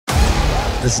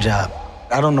This job,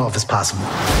 I don't know if it's possible.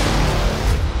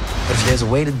 But if there's a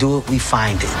way to do it, we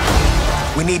find it.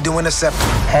 We need to intercept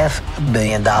 $500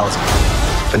 million.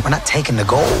 But we're not taking the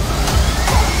gold.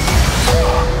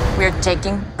 We're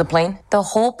taking the plane? The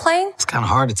whole plane? It's kind of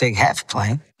hard to take half a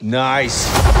plane.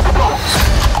 Nice.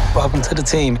 Welcome to the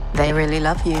team. They really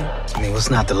love you. I mean, what's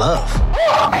not to love?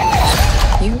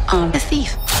 You are a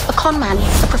thief, a con man,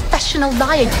 a professional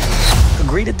liar.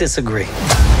 Agree to disagree.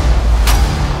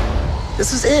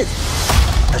 This is it.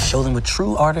 I show them what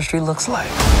true artistry looks like.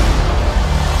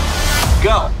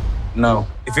 Go. No.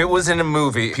 If it was in a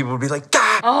movie, people would be like,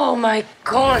 "Gah!" Oh my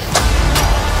God.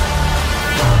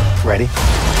 Ready?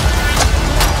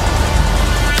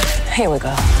 Here we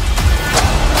go.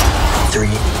 3,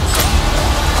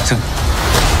 2,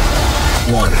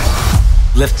 1.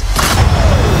 Lift.